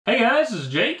Hey guys, this is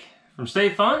Jake from Stay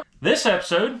Fun. This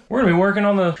episode, we're going to be working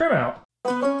on the trim out.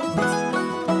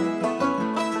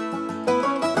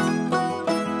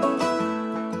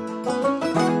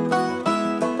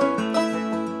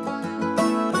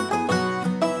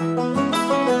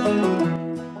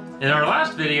 In our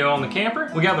last video on the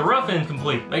camper, we got the rough end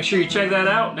complete. Make sure you check that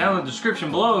out down in the description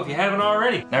below if you haven't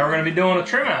already. Now we're going to be doing a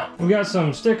trim out. We got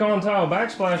some stick-on tile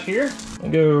backsplash here.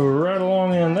 We'll go right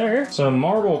along in there. Some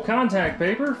marble contact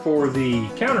paper for the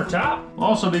countertop. We'll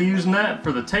also be using that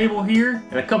for the table here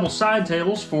and a couple side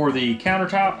tables for the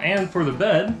countertop and for the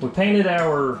bed. We painted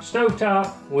our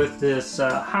stovetop with this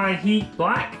high heat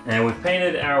black, and we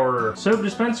painted our soap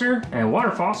dispenser and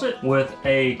water faucet with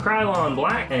a Krylon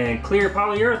black and clear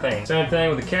polyurethane. Same thing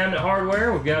with the cabinet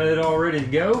hardware. We've got it all ready to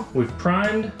go. We've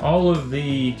primed all of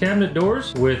the cabinet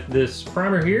doors with this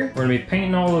primer here. We're going to be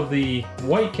painting all of the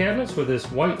white cabinets with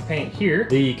this white paint here.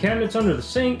 The cabinets under the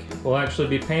sink will actually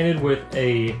be painted with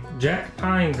a jack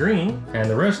pine green, and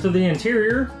the rest of the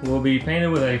interior will be painted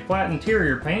with a flat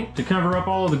interior paint to cover up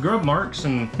all of the grub marks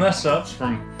and mess ups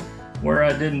from where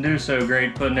I didn't do so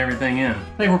great putting everything in. I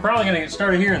think we're probably going to get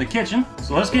started here in the kitchen,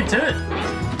 so let's get to it.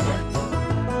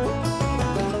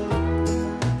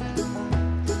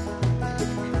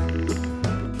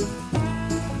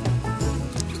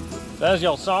 As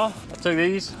y'all saw, I took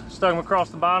these, stuck them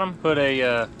across the bottom, put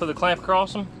the clamp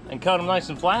across them, and cut them nice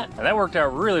and flat, and that worked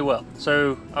out really well.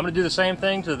 So I'm gonna do the same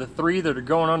thing to the three that are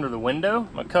going under the window.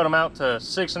 I'm gonna cut them out to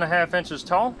 6.5 inches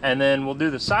tall, and then we'll do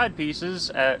the side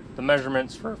pieces at the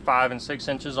measurements for 5 and 6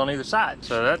 inches on either side.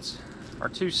 So that's our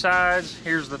two sides.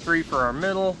 Here's the three for our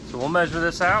middle. So we'll measure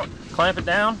this out, clamp it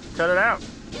down, cut it out.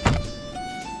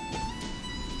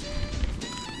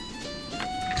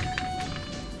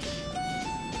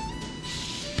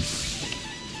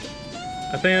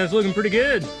 I think that's looking pretty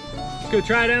good. Let's go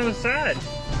try it down the side.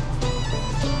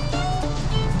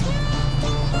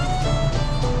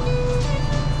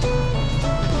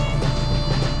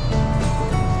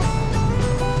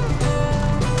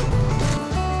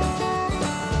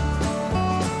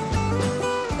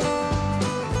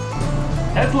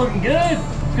 That's looking good.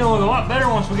 It's gonna look a lot better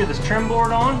once we get this trim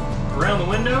board on around the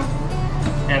window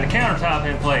and the countertop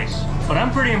in place. But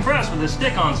I'm pretty impressed with this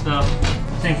stick-on stuff.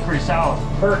 Seems pretty solid.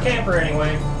 For a camper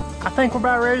anyway. I think we're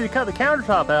about ready to cut the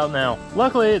countertop out now.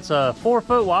 Luckily it's 4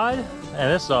 foot wide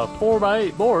and it's a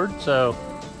 4x8 board, so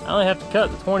I only have to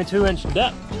cut the 22-inch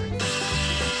depth.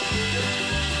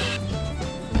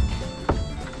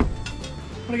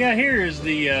 What I got here is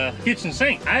the kitchen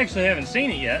sink. I actually haven't seen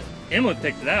it yet. Emily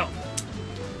picked it out.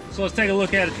 So let's take a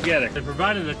look at it together. They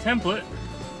provided a template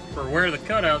for where the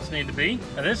cutouts need to be.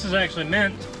 Now this is actually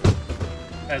meant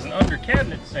as an under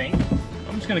cabinet sink.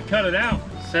 I'm just gonna cut it out,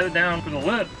 set it down for the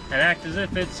lip, and act as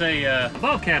if it's a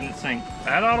above cabinet sink.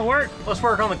 That ought to work. Let's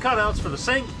work on the cutouts for the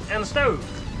sink and the stove.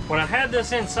 When I had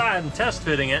this inside and test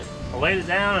fitting it, I laid it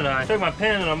down and I took my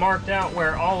pen and I marked out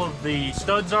where all of the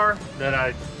studs are that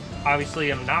I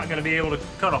obviously am not gonna be able to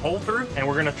cut a hole through. And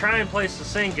we're gonna try and place the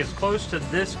sink as close to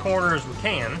this corner as we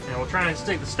can. And we'll try and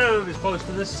stick the stove as close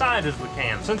to this side as we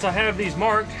can. Since I have these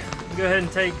marked, I'll go ahead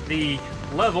and take the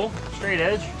level straight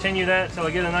edge, continue that until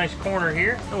I get a nice corner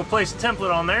here. Then we'll place a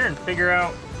template on there and figure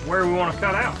out where we want to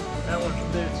cut out. That one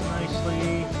fits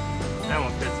nicely. That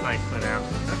one fits nicely now.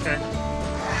 Okay.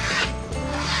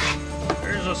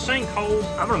 There's a sink hole.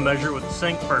 I'm gonna measure it with the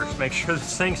sink first, make sure the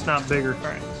sink's not bigger. All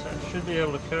right, so I should be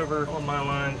able to cover all my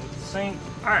lines with the sink.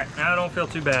 All right, now I don't feel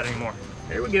too bad anymore.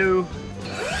 Here we go.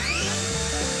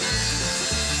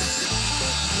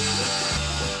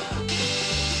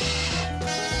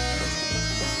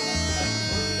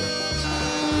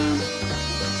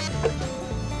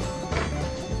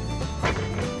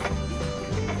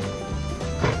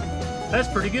 That's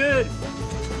pretty good.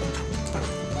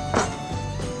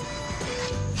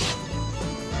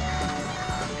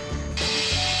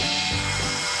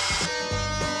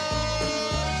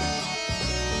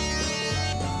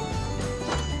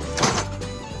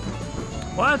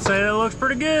 Well, I'd say that looks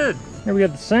pretty good. Here we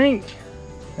got the sink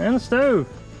and the stove.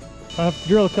 I'll have to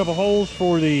drill a couple holes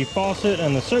for the faucet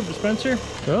and the soap dispenser.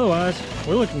 But otherwise,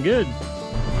 we're looking good.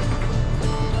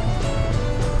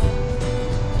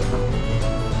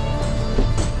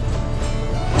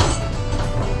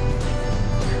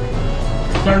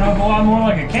 Starting to look a lot more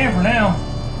like a camper now.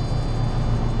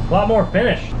 A lot more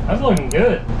finished. That's looking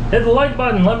good. Hit the like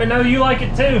button, let me know you like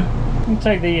it too. I'm gonna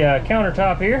take the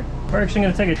countertop here. We're actually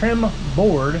gonna take a trim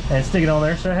board and stick it on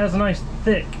there so it has a nice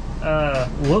thick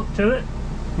look to it.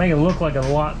 Make it look like a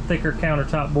lot thicker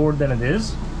countertop board than it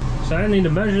is. So I need to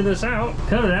measure this out,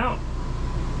 cut it out,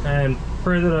 and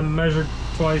pray that I measured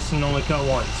twice and only cut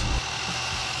once.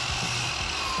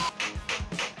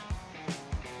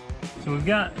 So we've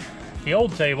got the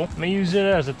old table. I'm gonna use it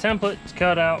as a template to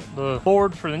cut out the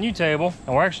board for the new table.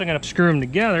 And we're actually gonna screw them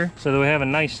together so that we have a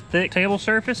nice thick table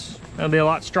surface. That'll be a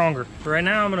lot stronger. So right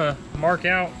now I'm gonna mark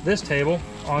out this table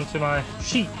onto my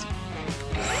sheet.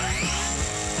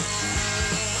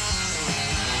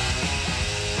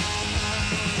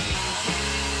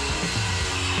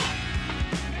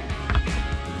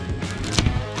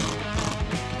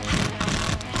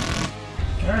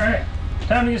 All right,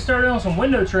 time to get started on some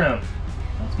window trim.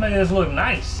 Let's make this look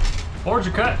nice. Boards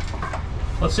are cut.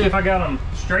 Let's see if I got them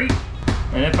straight,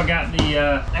 and if I got the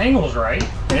angles right,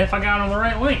 and if I got them the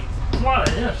right length. A lot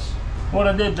of ifs. What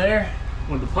I did there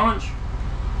with the punch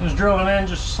is drill them in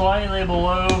just slightly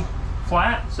below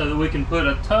flat so that we can put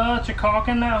a touch of caulk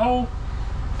in that hole,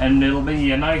 and it'll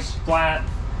be a nice, flat,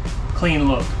 clean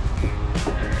look.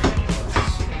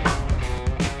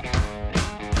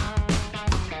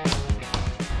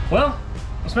 Well,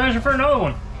 let's measure for another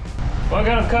one. Well, I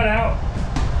got them cut out.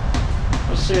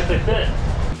 Let's see if they fit.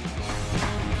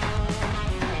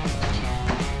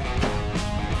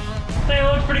 I think it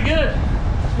looks pretty good.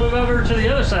 Let's move over to the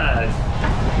other side.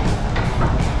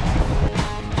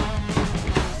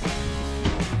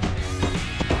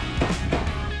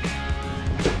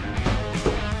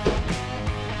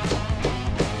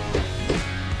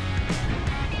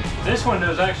 This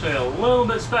window is actually a little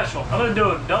bit special. I'm going to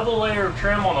do a double layer of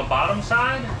trim on the bottom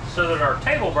side so that our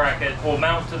table bracket will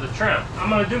mount to the trim. I'm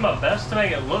going to do my best to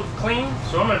make it look clean.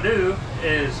 So what I'm going to do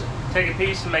is take a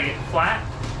piece and make it flat,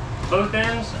 both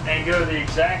ends, and go the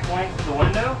exact length of the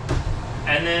window.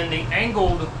 And then the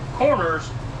angled corners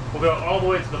will go all the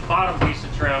way to the bottom piece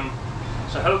of trim.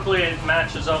 So hopefully it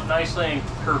matches up nicely and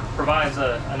provides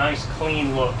a nice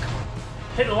clean look.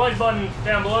 Hit the like button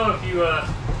down below if you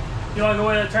like the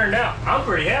way that turned out. I'm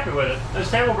pretty happy with it.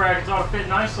 This table brackets ought to fit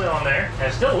nicely on there, and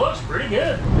it still looks pretty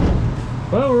good.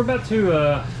 Well, we're about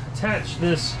to attach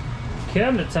this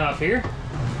cabinet top here.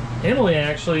 Emily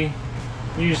actually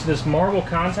used this marble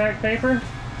contact paper.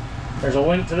 There's a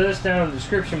link to this down in the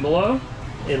description below.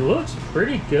 It looks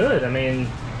pretty good. I mean,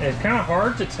 it's kind of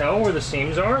hard to tell where the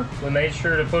seams are. We made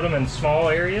sure to put them in small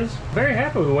areas. Very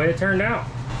happy with the way it turned out.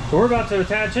 So we're about to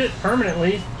attach it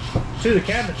permanently to the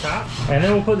cabinet top, and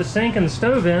then we'll put the sink and the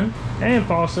stove in and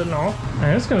faucet and all,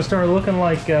 and it's going to start looking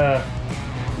like a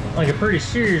pretty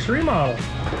serious remodel.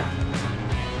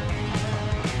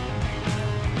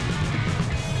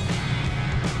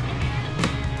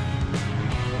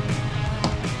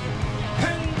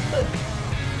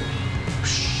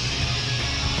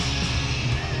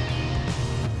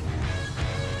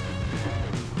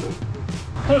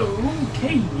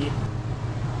 Okay.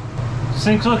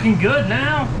 Sink's looking good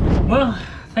now. Well,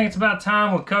 I think it's about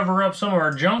time we'll cover up some of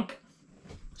our junk.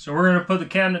 So we're gonna put the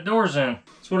cabinet doors in.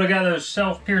 That's what I got those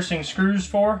self-piercing screws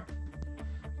for.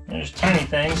 They're just tiny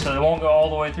things so they won't go all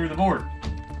the way through the board.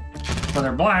 But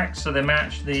they're black so they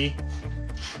match the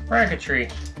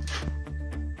bracketry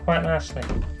quite nicely.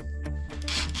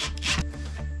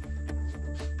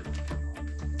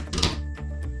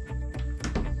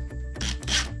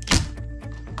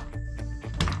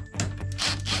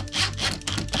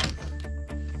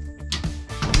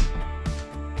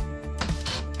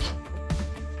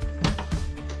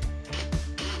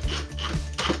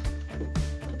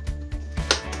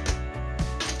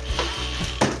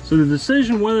 So the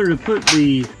decision whether to put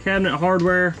the cabinet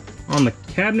hardware on the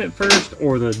cabinet first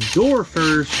or the door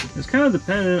first is kind of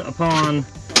dependent upon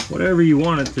whatever you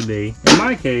want it to be. In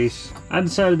my case, I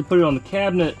decided to put it on the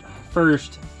cabinet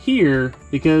first here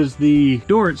because the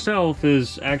door itself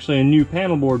is actually a new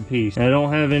panel board piece and I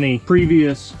don't have any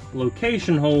previous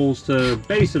location holes to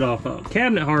base it off of.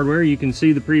 Cabinet hardware, you can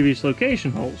see the previous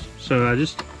location holes. So I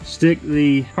just stick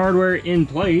the hardware in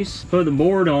place, put the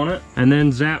board on it, and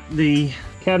then zap the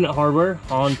cabinet hardware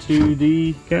onto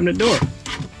the cabinet door.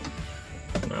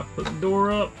 Now put the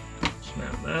door up,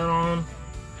 snap that on.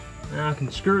 Now I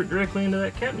can screw it directly into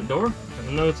that cabinet door and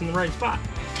I know it's in the right spot.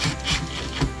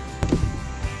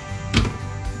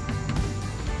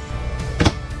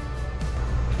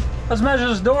 Let's measure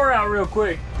this door out real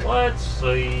quick. Let's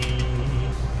see.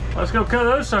 Let's go cut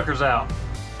those suckers out.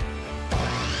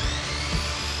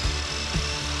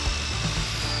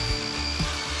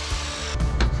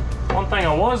 One thing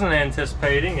I wasn't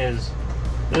anticipating is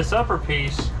this upper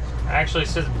piece actually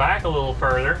sits back a little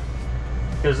further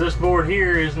because this board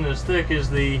here isn't as thick as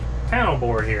the panel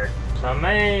board here. So I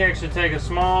may actually take a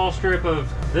small strip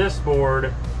of this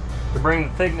board to bring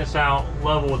the thickness out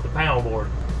level with the panel board.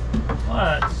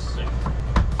 Let's see.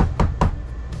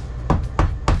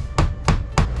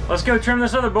 Let's go trim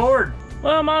this other board.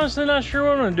 Well, I'm honestly not sure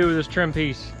what I'm gonna do with this trim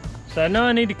piece. So I know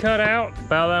I need to cut out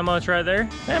about that much right there.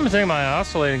 I'm gonna take my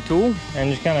oscillating tool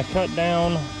and just kind of cut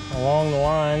down along the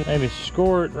line, maybe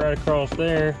score it right across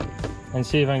there and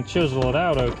see if I can chisel it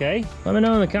out okay. Let me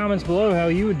know in the comments below how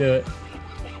you would do it.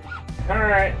 All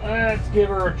right, let's give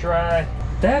her a try.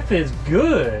 That fits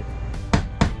good.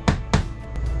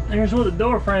 Here's what the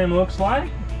door frame looks like.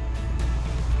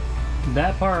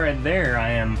 That part right there I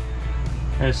am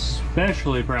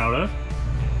especially proud of.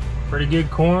 Pretty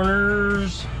good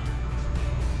corners,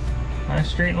 nice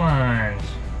straight lines.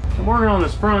 I'm working on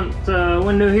this front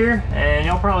window here, and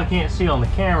y'all probably can't see on the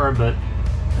camera, but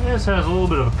this has a little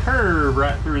bit of a curve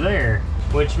right through there,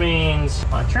 which means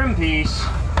my trim piece,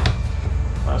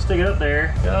 I'll stick it up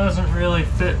there, doesn't really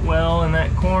fit well in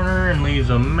that corner and leaves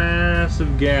a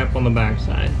massive gap on the back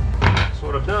side. So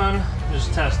what I've done,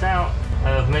 just test out,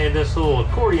 I've made this little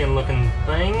accordion looking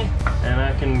thing, and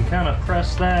I can kind of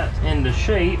press that into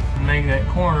shape and make that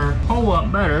corner a whole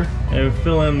lot better and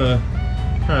fill in the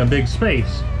kind of big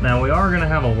space. Now we are going to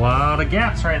have a lot of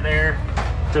gaps right there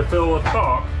to fill with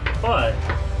caulk, but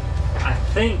I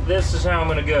think this is how I'm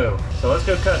going to go. So let's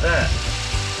go cut that.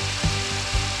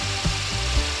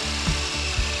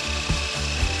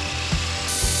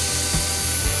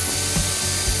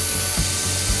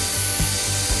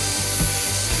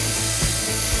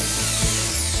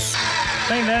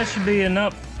 I think that should be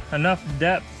enough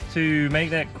depth to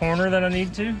make that corner that I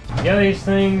need to. Got these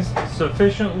things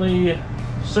sufficiently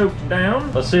soaked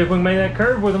down. Let's see if we can make that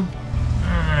curve with them. All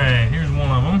right, here's one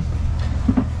of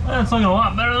them. That's looking a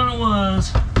lot better than it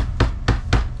was.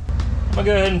 I'm gonna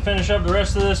go ahead and finish up the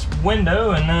rest of this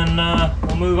window, and then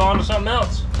we'll move on to something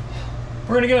else.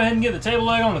 We're gonna go ahead and get the table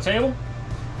leg on the table.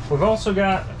 We've also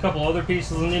got a couple other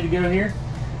pieces that need to go here.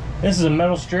 This is a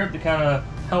metal strip to kind of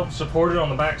help support it on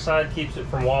the back side, keeps it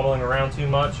from wobbling around too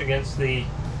much against the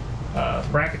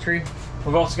bracketry.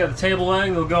 We've also got the table leg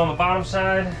that'll go on the bottom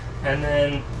side, and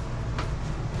then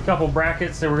a couple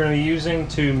brackets that we're going to be using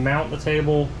to mount the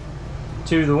table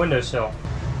to the windowsill.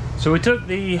 So we took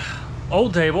the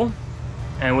old table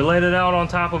and we laid it out on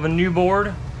top of a new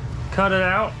board, cut it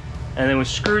out, and then we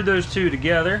screwed those two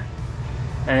together.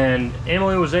 And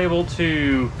Emily was able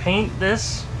to paint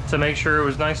this to make sure it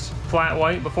was nice flat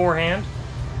white beforehand,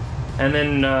 and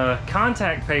then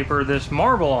contact paper this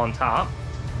marble on top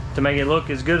to make it look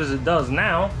as good as it does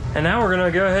now. And now we're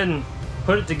gonna go ahead and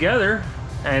put it together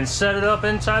and set it up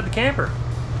inside the camper.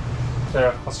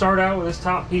 So I'll start out with this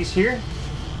top piece here,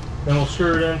 then we'll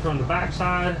screw it in from the back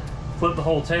side, flip the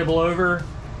whole table over,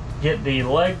 get the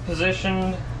leg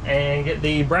positioned, and get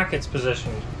the brackets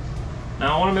positioned.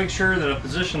 Now I want to make sure that I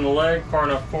position the leg far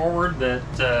enough forward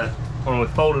that when we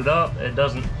fold it up, it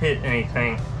doesn't hit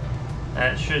anything.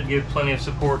 That should give plenty of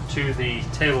support to the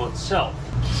table itself.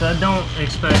 So I don't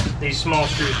expect these small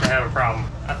screws to have a problem.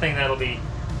 I think that'll be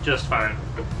just fine,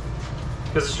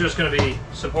 because it's just going to be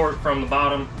support from the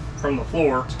bottom, from the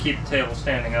floor, to keep the table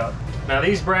standing up. Now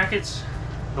these brackets,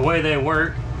 the way they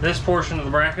work, this portion of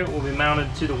the bracket will be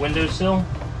mounted to the windowsill.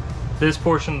 This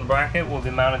portion of the bracket will be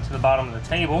mounted to the bottom of the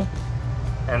table.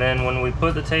 And then when we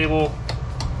put the table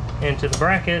into the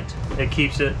bracket, it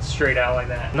keeps it straight out like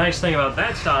that. Nice thing about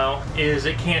that style is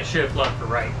it can't shift left or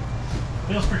right.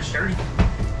 Feels pretty sturdy.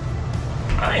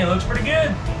 I think it looks pretty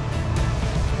good.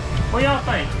 What y'all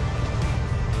think?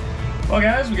 Well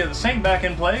guys, we got the sink back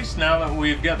in place now that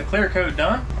we've got the clear coat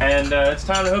done, and it's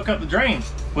time to hook up the drain,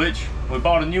 which we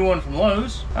bought a new one from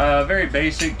Lowe's. Very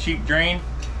basic, cheap drain.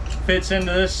 Fits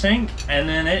into this sink, and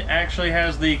then it actually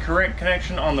has the correct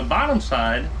connection on the bottom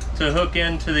side to hook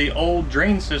into the old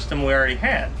drain system we already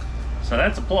had. So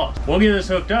that's a plus. We'll get this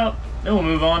hooked up, then we'll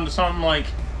move on to something like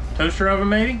toaster oven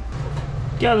maybe.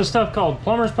 Got this stuff called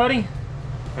plumber's putty,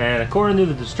 and according to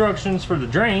the instructions for the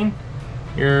drain,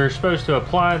 you're supposed to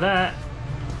apply that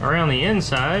around the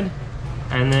inside,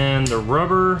 and then the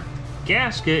rubber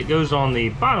gasket goes on the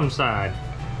bottom side.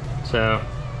 So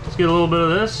let's get a little bit of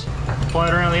this, apply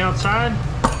it around the outside,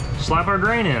 slap our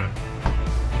drain in.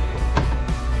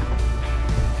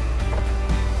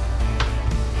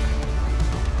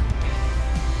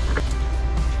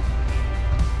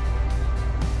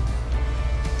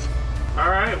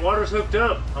 Alright, water's hooked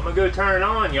up. I'm gonna go turn it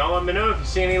on. Y'all let me know if you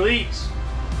see any leaks.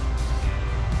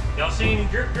 Y'all see any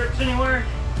drips anywhere?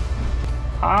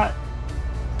 Hot.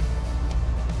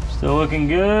 Still looking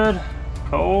good.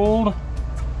 Cold.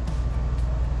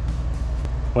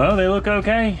 Well, they look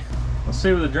okay. Let's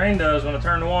see what the drain does when I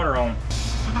turn the water on.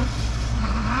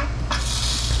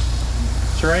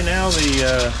 So right now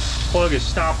the plug is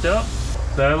stopped up.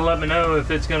 So that'll let me know if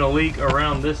it's gonna leak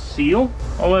around this seal.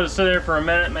 I'll let it sit there for a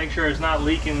minute, make sure it's not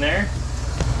leaking there.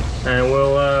 And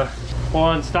we'll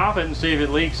We'll unstop it and see if it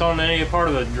leaks on any part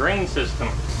of the drain system.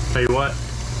 Tell you what,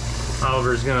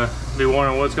 Oliver's gonna be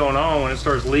wondering what's going on when it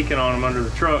starts leaking on him under the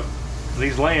truck.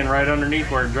 He's laying right underneath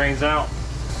where it drains out.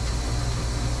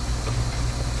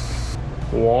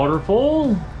 Water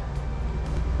full.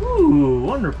 Ooh,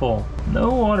 wonderful. No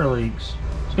water leaks.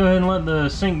 Let's go ahead and let the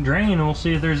sink drain and we'll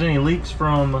see if there's any leaks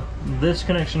from this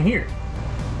connection here.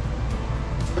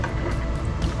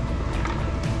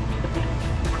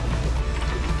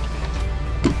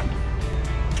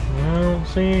 I don't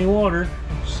see any water.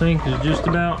 Sink is just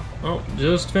about, oh,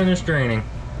 just finished draining.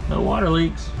 No water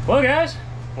leaks. Well guys,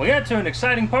 we got to an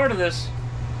exciting part of this.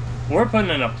 We're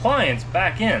putting an appliance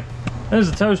back in. This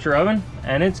is a toaster oven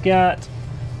and it's got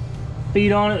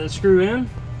feet on it that screw in.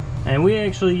 And we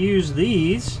actually use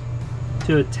these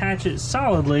to attach it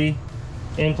solidly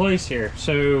in place here.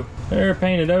 So they're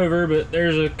painted over, but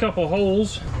there's a couple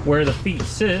holes where the feet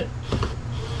sit.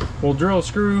 We'll drill a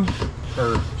screw,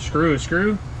 or screw a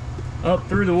screw, up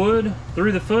through the wood,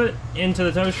 through the foot, into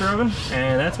the toaster oven,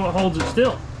 and that's what holds it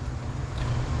still.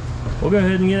 We'll go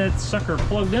ahead and get that sucker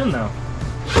plugged in though.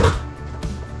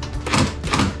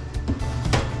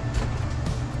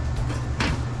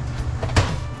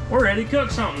 We're ready to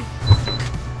cook something.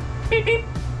 Beep, beep.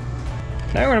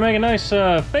 Now we're gonna make a nice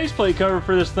faceplate cover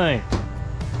for this thing.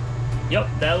 Yep,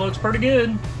 that looks pretty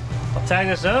good. I'll tag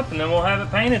this up and then we'll have it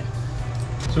painted.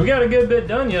 So we got a good bit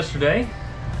done yesterday,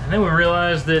 and then we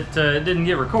realized that it didn't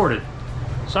get recorded.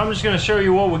 So I'm just gonna show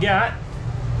you what we got.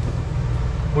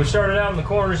 We started out in the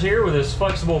corners here with this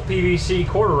flexible PVC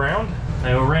quarter round,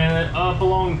 and we ran it up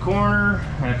along the corner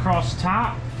and across the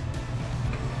top,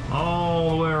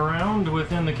 all the way around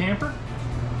within the camper.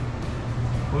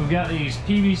 We've got these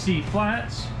PVC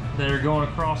flats that are going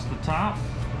across the top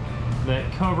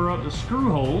that cover up the screw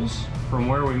holes from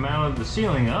where we mounted the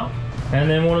ceiling up. And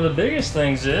then one of the biggest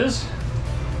things is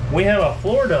we have a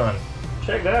floor done.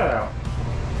 Check that out.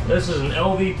 This is an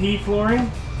LVP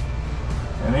flooring,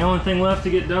 and the only thing left to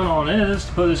get done on it is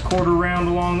to put this quarter round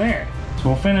along there. So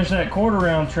we'll finish that quarter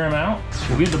round trim out.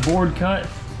 We'll get the board cut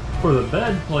for the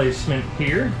bed placement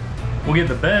here. We'll get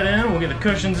the bed in, we'll get the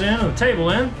cushions in, and the table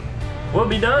in. We'll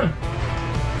be done.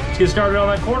 Let's get started on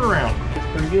that quarter round. It's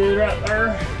pretty good right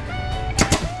there.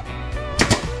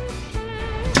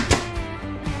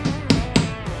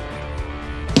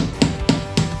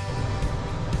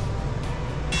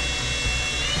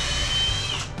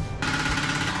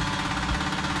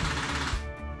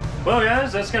 Well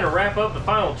guys, that's gonna wrap up the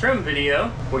final trim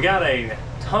video. We got a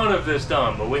ton of this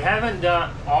done, but we haven't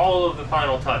done all of the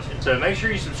final touches. So make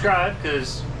sure you subscribe,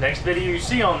 because next video you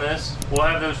see on this, we'll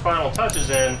have those final touches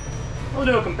in. We'll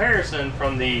do a comparison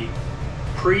from the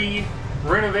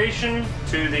pre-renovation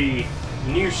to the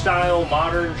new style,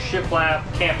 modern shiplap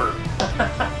camper.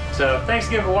 So thanks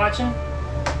again for watching.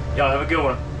 Y'all have a good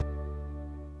one.